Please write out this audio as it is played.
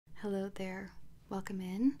Hello there. Welcome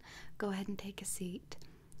in. Go ahead and take a seat.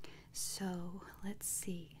 So, let's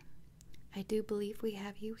see. I do believe we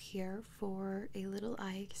have you here for a little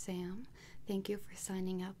eye exam. Thank you for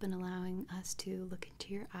signing up and allowing us to look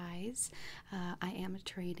into your eyes. I am a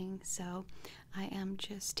training, so I am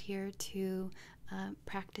just here to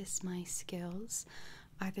practice my skills.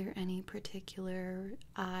 Are there any particular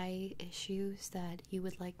eye issues that you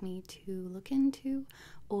would like me to look into,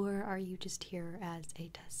 or are you just here as a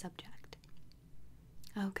test subject?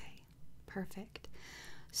 Okay, perfect.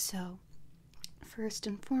 So, first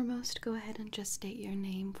and foremost, go ahead and just state your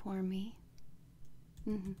name for me.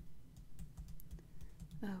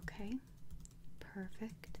 Okay,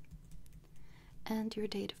 perfect. And your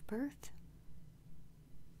date of birth.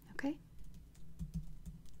 Okay.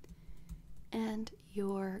 And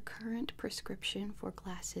your current prescription for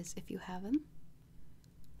glasses, if you have them.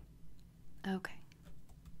 Okay.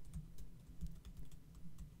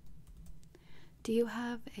 Do you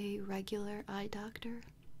have a regular eye doctor?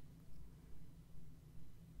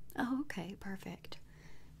 Oh, okay, perfect.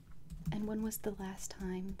 And when was the last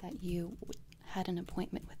time that you had an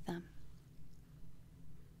appointment with them?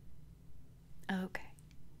 Okay.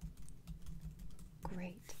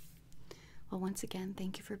 Great. Well, once again,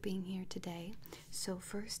 thank you for being here today. So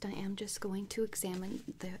first, I am just going to examine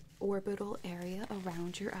the orbital area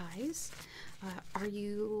around your eyes. Are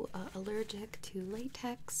you allergic to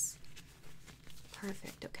latex?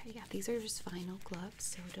 Perfect. Okay, yeah, these are just vinyl gloves,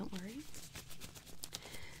 so don't worry.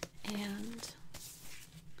 And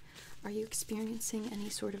are you experiencing any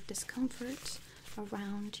sort of discomfort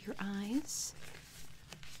around your eyes?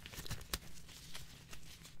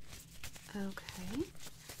 Okay.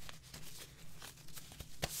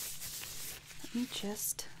 Let me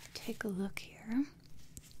just take a look here. I'm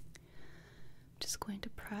just going to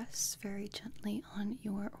press very gently on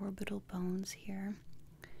your orbital bones here.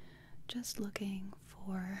 Just looking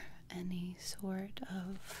for any sort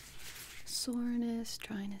of soreness,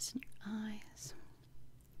 dryness in your eyes.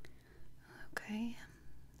 Okay.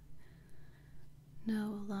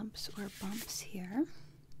 No lumps or bumps here.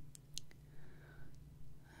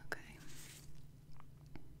 Okay.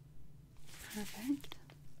 Perfect.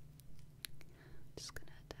 Just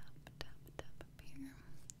gonna tap up here.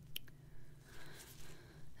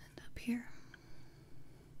 And up here.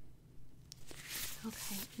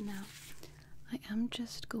 Okay, now I am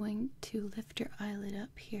just going to lift your eyelid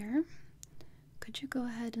up here. Could you go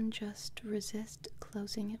ahead and just resist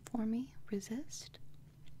closing it for me? Resist.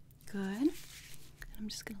 Good. I'm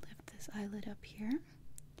just going to lift this eyelid up here.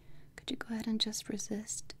 Could you go ahead and just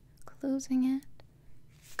resist closing it?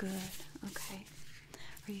 Good. Okay.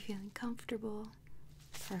 Are you feeling comfortable?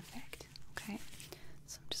 Perfect. Okay.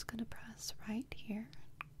 So I'm just going to press right here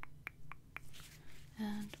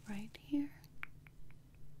and right here.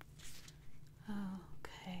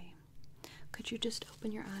 Okay. Could you just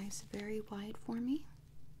open your eyes very wide for me?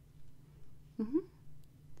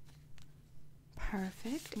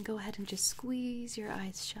 Perfect. And go ahead and just squeeze your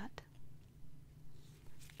eyes shut.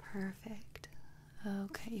 Perfect.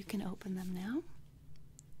 Okay, you can open them now.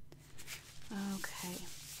 Okay.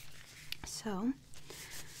 So,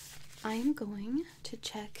 I'm going to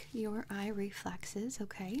check your eye reflexes,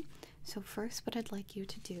 okay? So first what I'd like you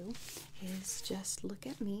to do is just look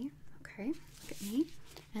at me, okay? Look at me.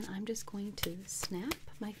 And I'm just going to snap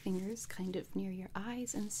my fingers kind of near your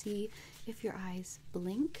eyes and see if your eyes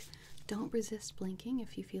blink. Don't resist blinking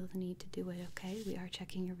if you feel the need to do it, okay? We are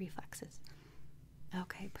checking your reflexes.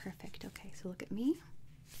 Okay, perfect. Okay, so look at me.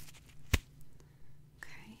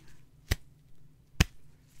 Okay.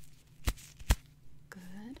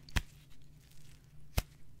 Good.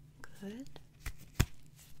 Good.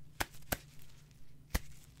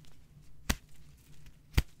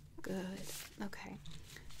 Good. Okay.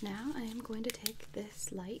 Now I am going to take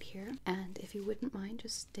this light here, and if you wouldn't mind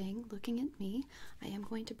just staying looking at me, I am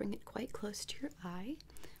going to bring it quite close to your eye.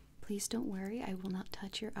 Please don't worry, I will not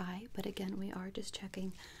touch your eye, but again, we are just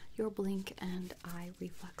checking your blink and eye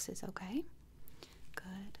reflexes, okay?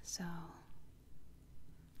 Good. So,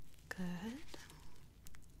 good.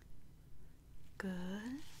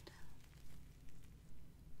 Good.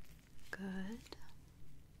 Good.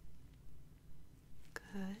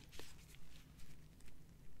 Good.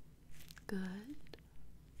 Good.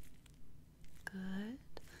 Good.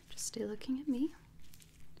 Just stay looking at me.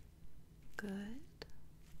 Good.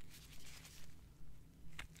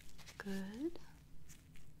 Good.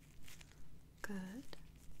 Good.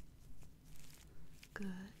 Good.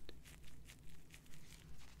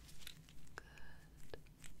 Good.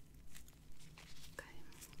 Okay.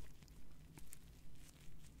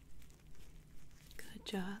 Good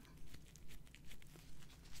job.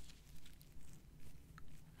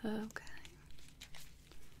 Okay.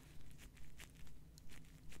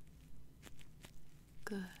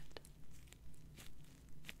 Good.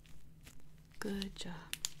 Good job.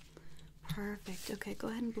 Perfect. Okay, go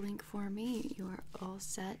ahead and blink for me. You are all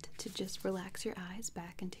set to just relax your eyes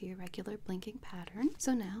back into your regular blinking pattern.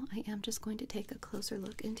 So now I am just going to take a closer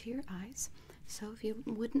look into your eyes. So if you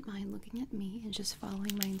wouldn't mind looking at me and just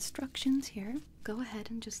following my instructions here, go ahead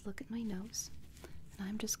and just look at my nose. And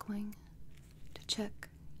I'm just going to check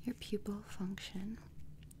your pupil function.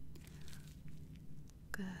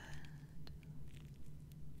 Good.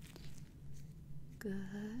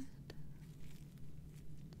 Good.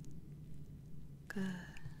 Good.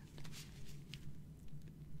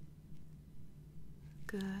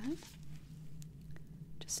 Good.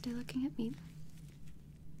 Just stay looking at me.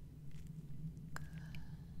 Good.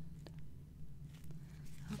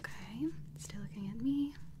 Okay. Stay looking at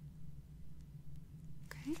me.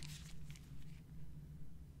 Okay.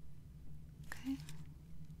 Okay.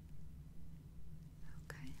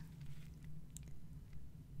 Okay.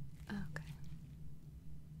 Okay.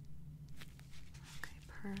 Okay,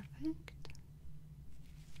 perfect.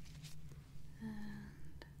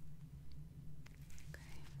 And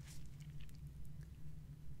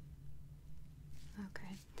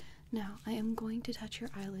okay. Now I am going to touch your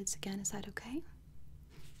eyelids again. Is that okay?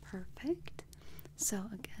 Perfect. So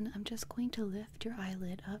again, I'm just going to lift your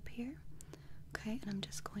eyelid up here. Okay, and I'm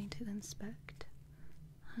just going to inspect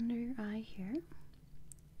under your eye here.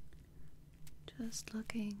 Just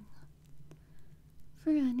looking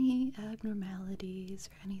for any abnormalities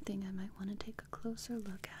or anything I might want to take a closer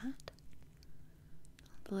look at.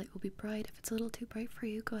 The light will be bright. If it's a little too bright for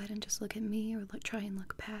you, go ahead and just look at me or try and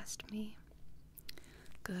look past me.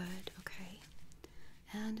 Good, okay.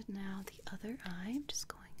 And now the other eye. I'm just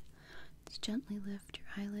going to gently lift your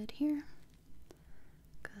eyelid here.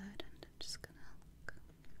 Good, and I'm just gonna look.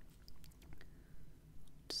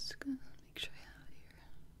 Just gonna make sure I have it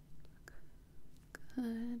here.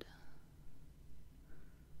 Good.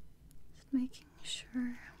 Just making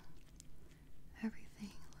sure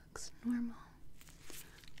everything looks normal.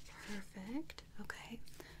 Perfect. Okay.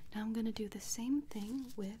 Now I'm going to do the same thing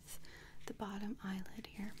with the bottom eyelid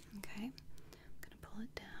here. Okay. I'm going to pull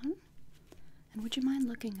it down. And would you mind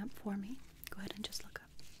looking up for me? Go ahead and just look up.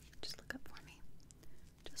 Just look up for me.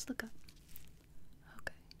 Just look up.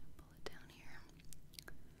 Okay. Pull it down here.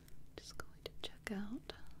 Just going to check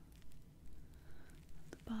out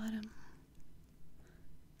the bottom.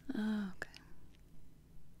 Okay.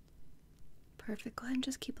 Perfect. Go ahead and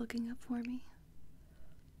just keep looking up for me.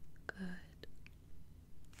 Good.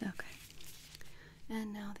 Okay.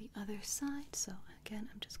 And now the other side. So again,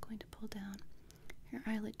 I'm just going to pull down your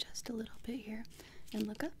eyelid just a little bit here and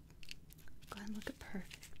look up. Go ahead and look up.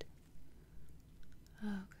 Perfect.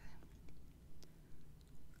 Okay.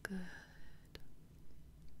 Good.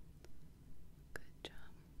 Good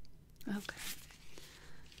job. Okay.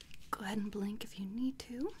 Go ahead and blink if you need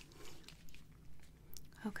to.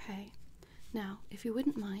 Okay. Now, if you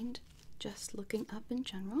wouldn't mind just looking up in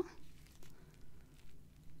general.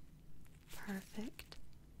 Perfect.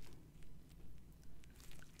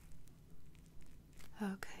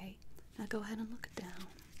 Okay. Now go ahead and look down.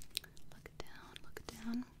 Look down. Look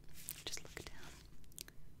down. Just look down.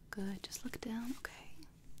 Good. Just look down. Okay.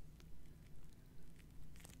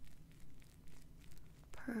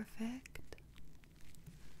 Perfect.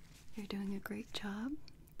 You're doing a great job.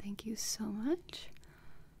 Thank you so much.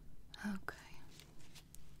 Okay.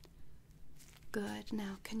 Good.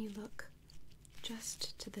 Now, can you look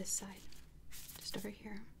just to this side? Just over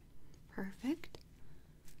here. Perfect.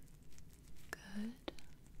 Good.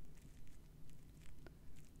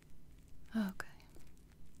 Okay.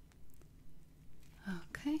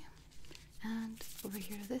 Okay. And over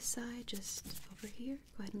here to this side, just over here.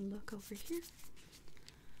 Go ahead and look over here.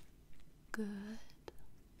 Good.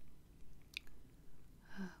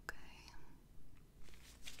 Okay.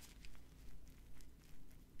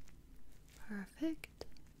 Perfect.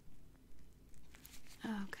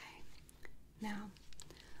 Okay. Now,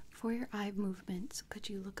 for your eye movements, could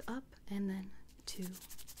you look up and then to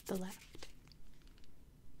the left?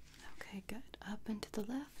 Okay, good. Up and to the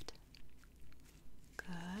left.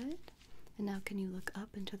 Good. And now can you look up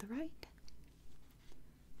and to the right?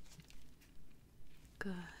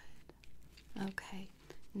 Good. Okay.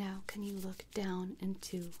 Now can you look down and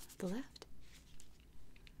to the left?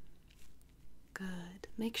 Good.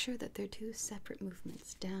 Make sure that they're two separate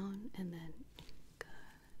movements, down and then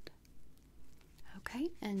good. Okay,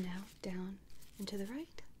 and now down and to the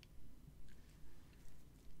right.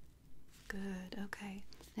 Good, okay.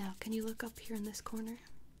 Now, can you look up here in this corner?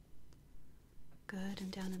 Good,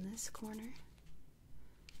 and down in this corner.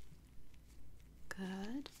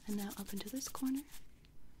 Good. And now up into this corner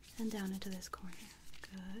and down into this corner.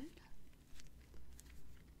 Good.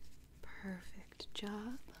 Perfect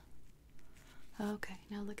job. Okay,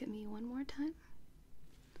 now look at me one more time.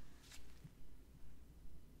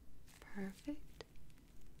 Perfect.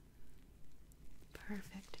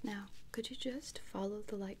 Perfect. Now, could you just follow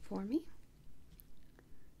the light for me?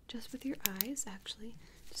 Just with your eyes, actually.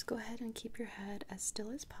 Just go ahead and keep your head as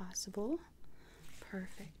still as possible.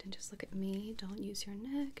 Perfect. And just look at me. Don't use your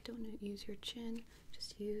neck. Don't use your chin.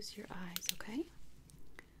 Just use your eyes, okay?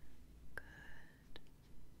 Good.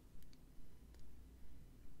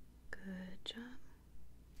 Good job.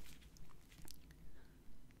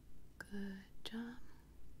 Good job.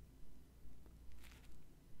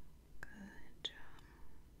 Good job.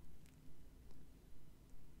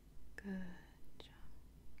 Good job.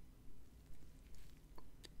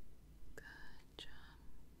 Good job.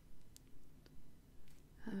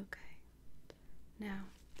 Okay. Now,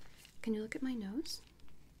 can you look at my nose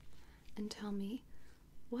and tell me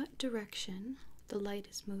what direction the light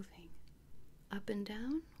is moving? Up and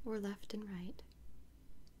down or left and right?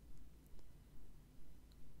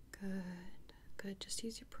 Good. Good. Just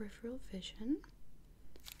use your peripheral vision.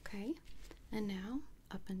 Okay. And now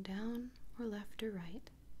up and down or left or right?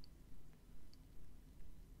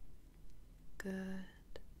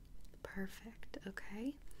 Good. Perfect.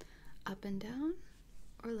 Okay. Up and down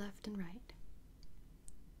or left and right?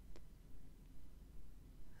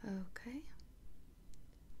 Okay.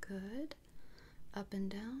 Good. Up and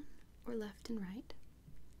down or left and right?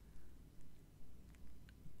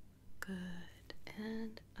 Good.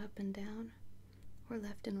 And up and down or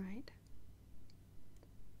left and right?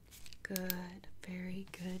 Good. Very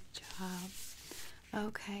good job.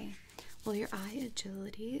 Okay. Well, your eye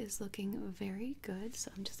agility is looking very good,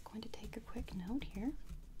 so I'm just going to take a quick note here.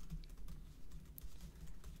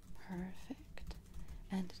 Perfect.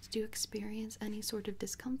 And did you experience any sort of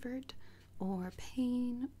discomfort or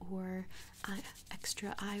pain or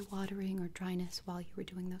extra eye watering or dryness while you were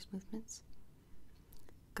doing those movements?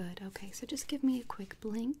 Good. Okay, so just give me a quick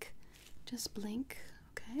blink. Just blink,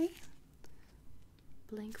 okay?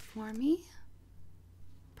 Blink for me.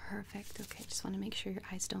 Perfect. Okay, just want to make sure your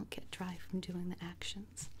eyes don't get dry from doing the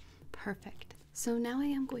actions. Perfect. So now I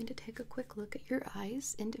am going to take a quick look at your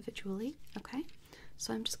eyes individually, okay?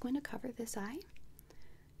 So I'm just going to cover this eye,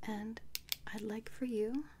 and I'd like for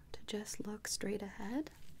you to just look straight ahead.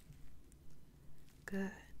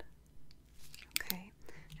 Good. Okay.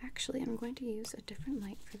 Actually, I'm going to use a different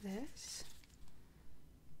light for this.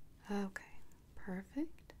 Okay.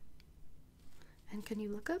 Perfect. And can you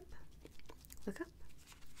look up? Look up.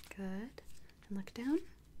 Good. And look down.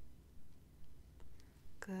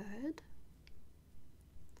 Good.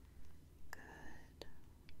 Good.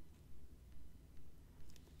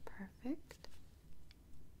 Perfect.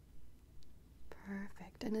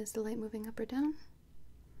 Perfect. And is the light moving up or down?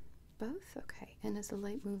 Both? Okay. And is the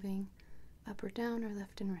light moving up or down or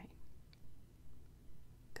left and right?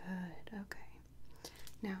 Good. Okay.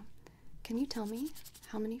 Now, can you tell me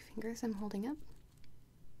how many fingers I'm holding up?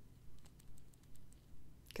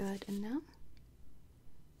 Good. And now?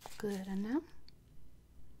 Good. And now?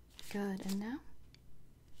 Good. And now?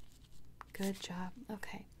 Good job.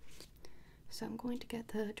 Okay. So I'm going to get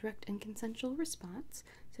the direct and consensual response.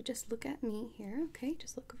 So just look at me here, okay?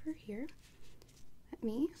 Just look over here at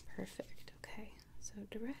me. Perfect. Okay. So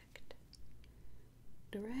direct,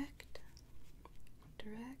 direct,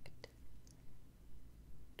 direct,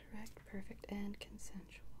 direct. Perfect. And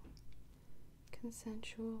consensual.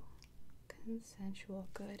 Consensual, consensual.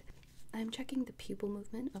 Good. I'm checking the pupil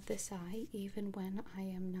movement of this eye even when I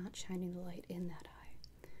am not shining the light in that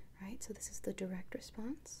eye. Right? So this is the direct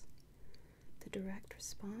response. The direct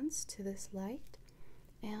response to this light,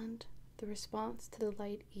 and the response to the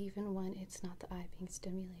light even when it's not the eye being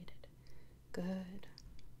stimulated. Good.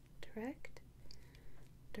 Direct,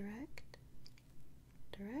 direct,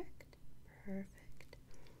 direct. Perfect.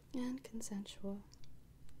 And consensual.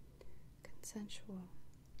 Consensual.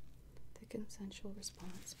 The consensual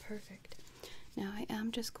response. Perfect. Now I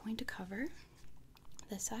am just going to cover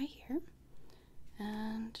this eye here.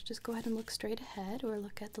 And just go ahead and look straight ahead or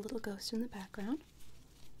look at the little ghost in the background.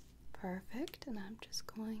 Perfect. And I'm just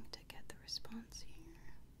going to get the response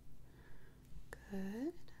here.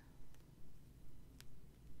 Good.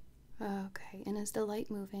 Okay. And is the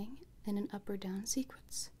light moving in an up or down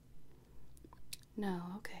sequence? No.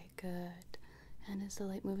 Okay. Good. And is the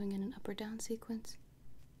light moving in an up or down sequence?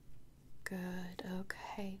 Good.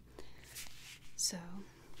 Okay. So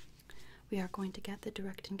we are going to get the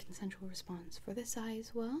direct and consensual response for this eye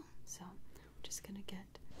as well. So I'm just going to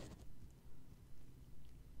get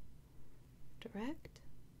direct,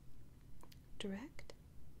 direct,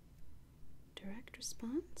 direct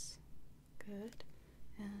response. Good.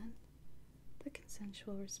 And the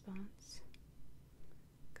consensual response.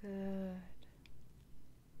 Good.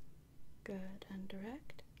 Good. And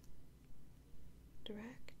direct,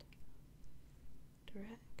 direct,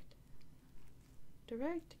 direct,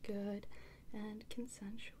 direct. Good. And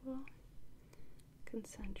consensual,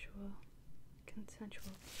 consensual,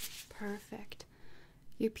 consensual. Perfect.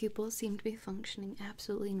 Your pupils seem to be functioning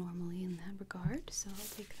absolutely normally in that regard, so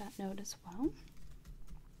I'll take that note as well.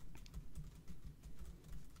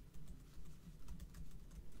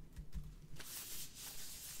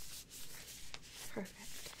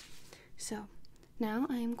 Perfect. So now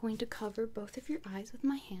I am going to cover both of your eyes with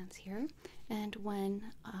my hands here, and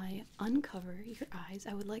when I uncover your eyes,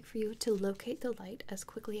 I would like for you to locate the light as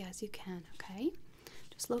quickly as you can, okay?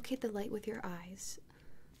 Just locate the light with your eyes,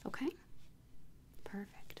 okay?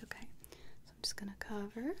 Perfect, okay. So I'm just gonna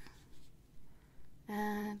cover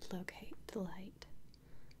and locate the light.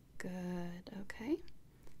 Good, okay.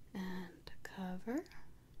 And cover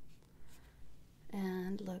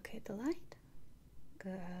and locate the light.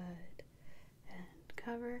 Good. And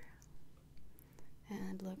cover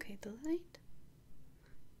and locate the light.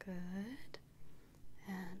 Good.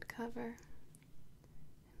 And cover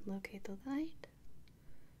and locate the light.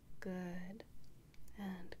 Good.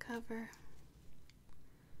 And cover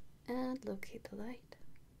and locate the light.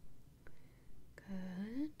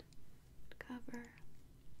 Good. Cover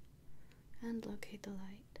and locate the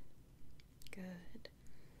light. Good.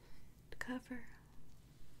 Cover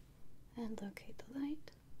and locate the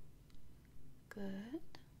light. Good.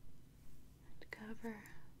 And cover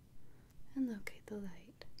and locate the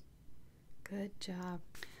light. Good job.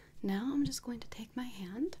 Now I'm just going to take my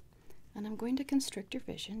hand and I'm going to constrict your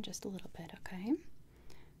vision just a little bit, okay?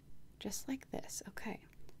 Just like this, okay.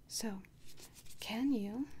 So, can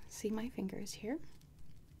you see my fingers here?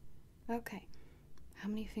 Okay. How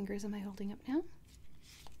many fingers am I holding up now?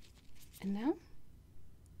 And now?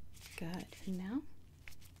 Good. And now?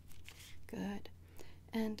 Good.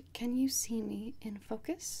 And can you see me in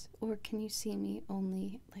focus, or can you see me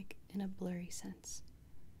only like in a blurry sense?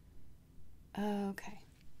 Okay.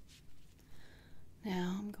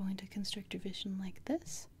 Now I'm going to constrict your vision like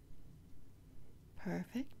this.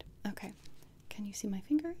 Perfect. Okay. Can you see my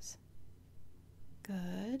fingers?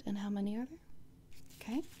 Good. And how many are there?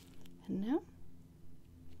 Okay. And now?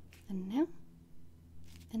 And now?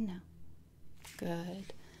 And now?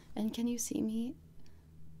 Good. And can you see me?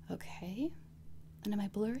 Okay. And am I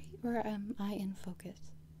blurry or am I in focus?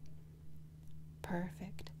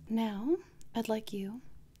 Perfect. Now, I'd like you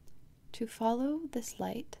to follow this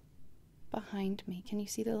light behind me. Can you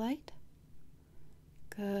see the light?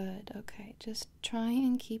 Good. Okay. Just try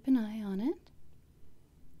and keep an eye on it.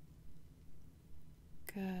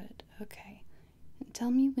 Good. Okay. And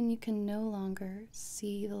tell me when you can no longer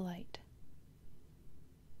see the light.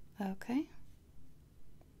 Okay.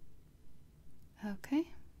 Okay.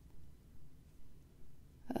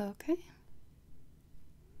 Okay.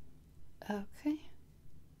 Okay.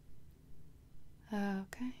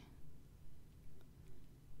 Okay.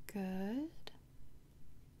 Good.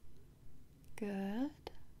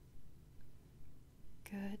 Good.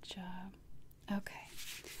 Good job. Okay.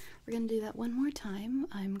 We're going to do that one more time.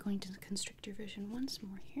 I'm going to constrict your vision once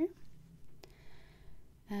more here.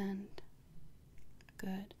 And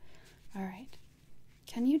good. All right.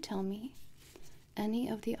 Can you tell me any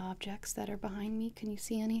of the objects that are behind me? Can you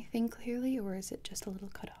see anything clearly, or is it just a little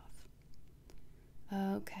cut off?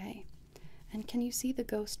 Okay. And can you see the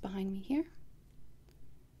ghost behind me here?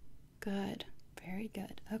 Good. Very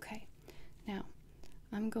good. Okay. Now,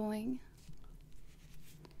 I'm going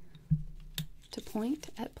to point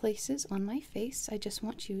at places on my face. I just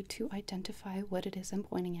want you to identify what it is I'm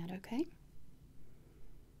pointing at, okay?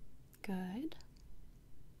 Good.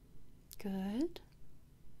 Good.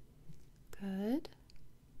 Good.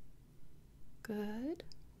 Good.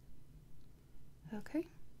 Okay.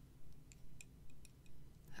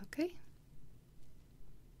 Okay.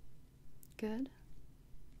 Good.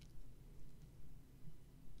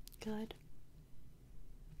 Good.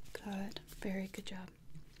 Good. Very good job.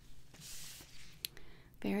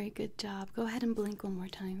 Very good job. Go ahead and blink one more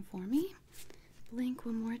time for me. Blink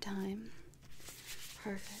one more time.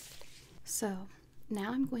 Perfect. So,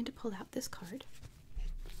 now I'm going to pull out this card.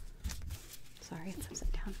 Sorry, it's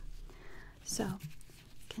upside down. So,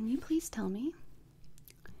 can you please tell me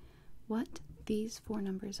what these 4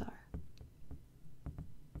 numbers are?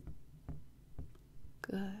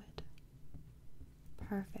 Good.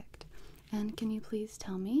 Perfect. And can you please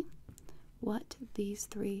tell me what these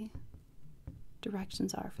 3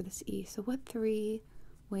 directions are for this E. So what 3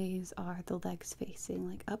 ways are the legs facing?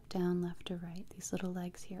 Like up, down, left, or right? These little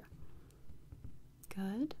legs here.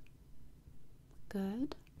 Good.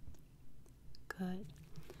 Good. Good.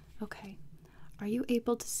 Okay. Are you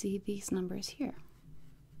able to see these numbers here?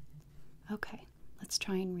 Okay. Let's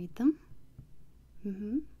try and read them.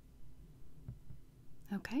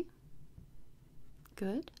 Okay.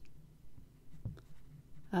 Good.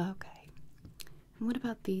 Okay. And what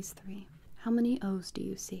about these 3? How many O's do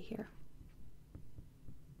you see here?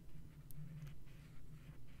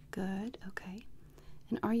 Good. Okay.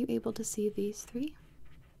 And are you able to see these 3?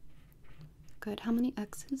 Good. How many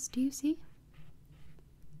X's do you see?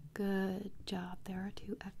 Good job. There are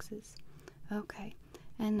 2 X's. Okay.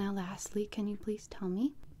 And now lastly, can you please tell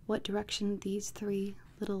me what direction these 3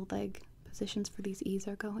 little leg positions for these E's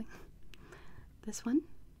are going? This one?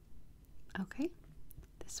 Okay.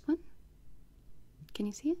 This one? Can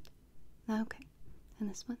you see it? Okay. And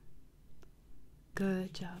this one?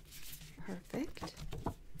 Good job. Perfect.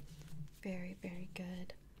 Very, very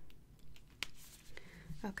good.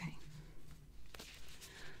 Okay.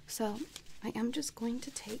 So I am just going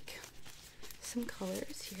to take some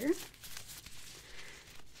colors here,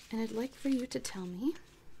 and I'd like for you to tell me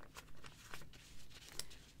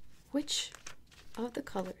which of the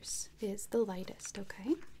colors is the lightest,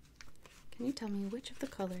 okay? Can you tell me which of the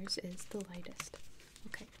colors is the lightest?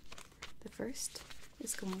 Okay, the first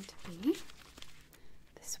is going to be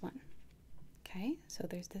this one. Okay, so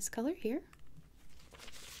there's this color here,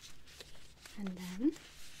 and then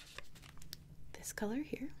this color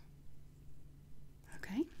here.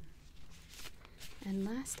 Okay, and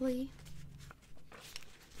lastly,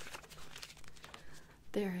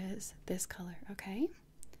 there is this color. Okay,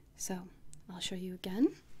 so I'll show you again.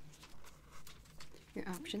 Your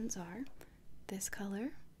options are this color,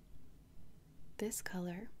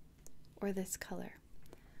 or this color.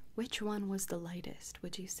 Which one was the lightest,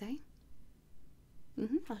 would you say?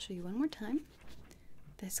 I'll show you one more time.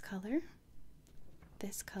 This color,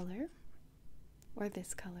 or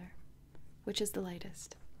this color. Which is the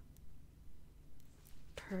lightest?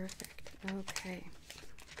 Perfect. Okay.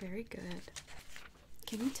 Very good.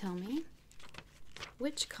 Can you tell me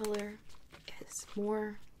which color is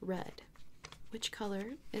more red? Which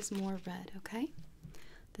color is more red, okay?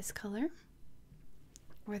 This color,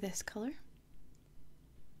 or this color?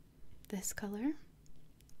 This color,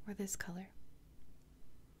 or this color?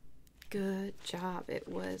 Good job. It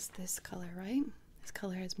was this color, right? This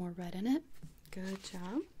color has more red in it. Good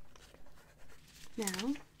job.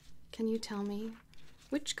 Now, can you tell me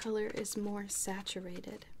which color is more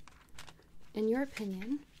saturated? In your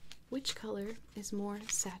opinion, which color is more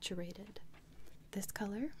saturated? This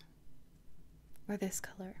color, or this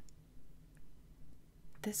color?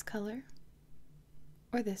 This color,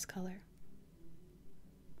 or this color?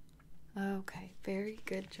 Okay, very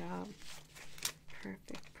good job.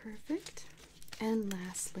 Perfect, perfect. And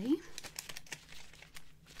lastly,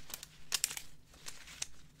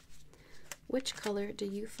 which color do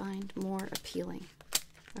you find more appealing?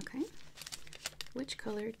 Okay, which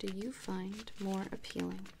color do you find more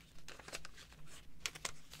appealing?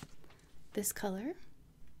 This color,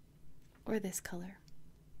 or this color?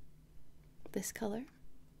 This color,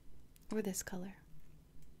 or this color?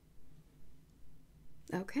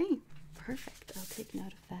 Okay, perfect. I'll take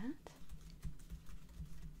note of that.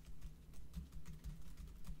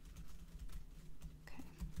 Okay.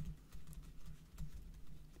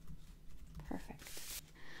 Perfect.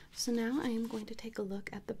 So now I am going to take a look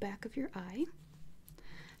at the back of your eye.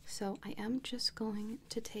 So I am just going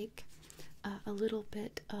to take a little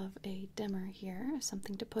bit of a dimmer here,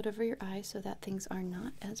 something to put over your eye so that things are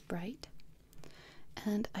not as bright.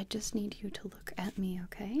 And I just need you to look at me,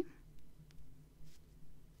 okay?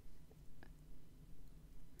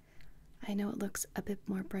 I know it looks a bit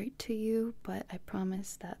more bright to you, but I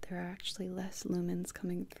promise that there are actually less lumens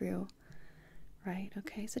coming through. Right,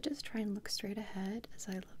 okay, so just try and look straight ahead as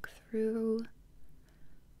I look through.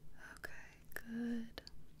 Okay, good.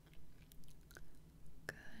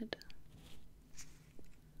 Good.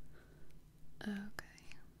 Okay.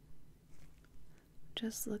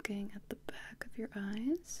 Just looking at the back of your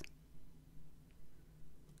eyes.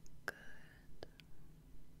 Good.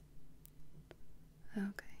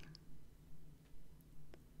 Okay.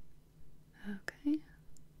 Okay.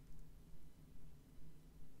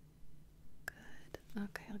 Good.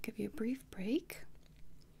 Okay, I'll give you a brief break.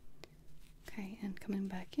 Okay, and coming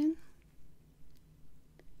back in.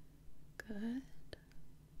 Good.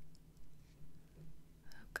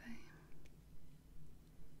 Okay.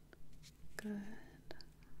 Good.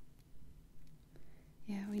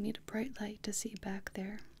 Yeah, we need a bright light to see back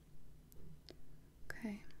there.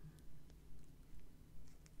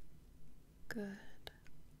 Good.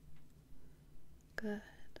 Good.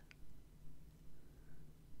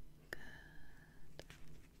 Good.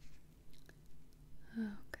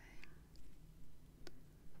 Okay.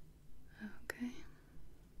 Okay.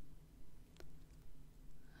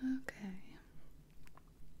 Okay.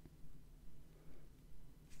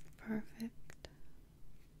 Perfect.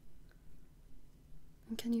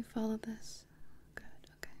 And can you follow this? Good.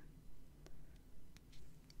 Okay.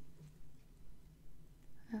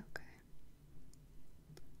 Okay.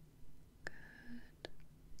 Good.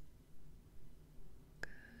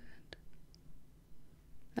 Good.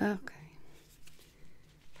 Okay.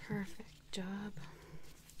 Perfect job.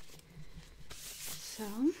 So,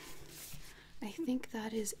 I think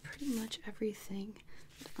that is pretty much everything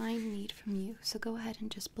that I need from you. So go ahead and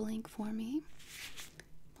just blink for me.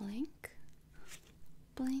 Blink.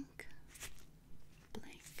 Blink.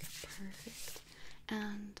 Blink. Perfect.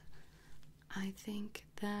 And I think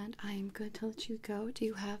that I'm good to let you go. Do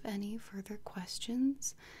you have any further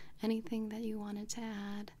questions? Anything that you wanted to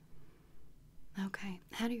add? Okay.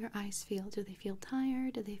 How do your eyes feel? Do they feel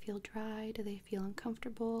tired? Do they feel dry? Do they feel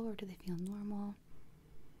uncomfortable? Or do they feel normal?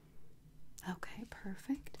 Okay,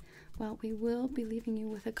 perfect. Well, we will be leaving you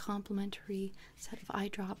with a complimentary set of eye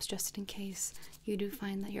drops just in case you do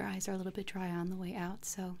find that your eyes are a little bit dry on the way out.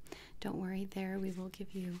 So don't worry there. We will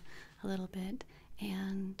give you a little bit.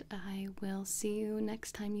 And I will see you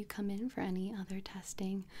next time you come in for any other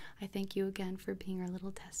testing. I thank you again for being our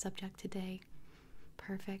little test subject today.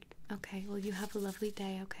 Perfect. Okay, well, you have a lovely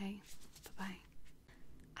day, okay? Bye-bye.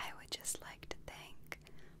 I would just like to thank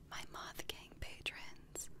my Moth Gang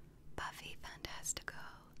patrons, Buffy Fantastico,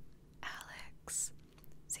 Alex,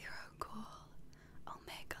 Zero Cool,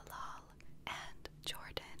 Omega Lol, and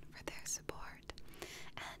Jordan for their support.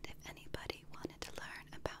 And if anybody wanted to learn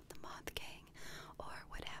about the Moth Gang or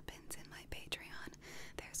what happens in my Patreon,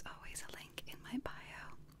 there's always a link in my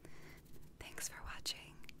bio. Thanks for watching.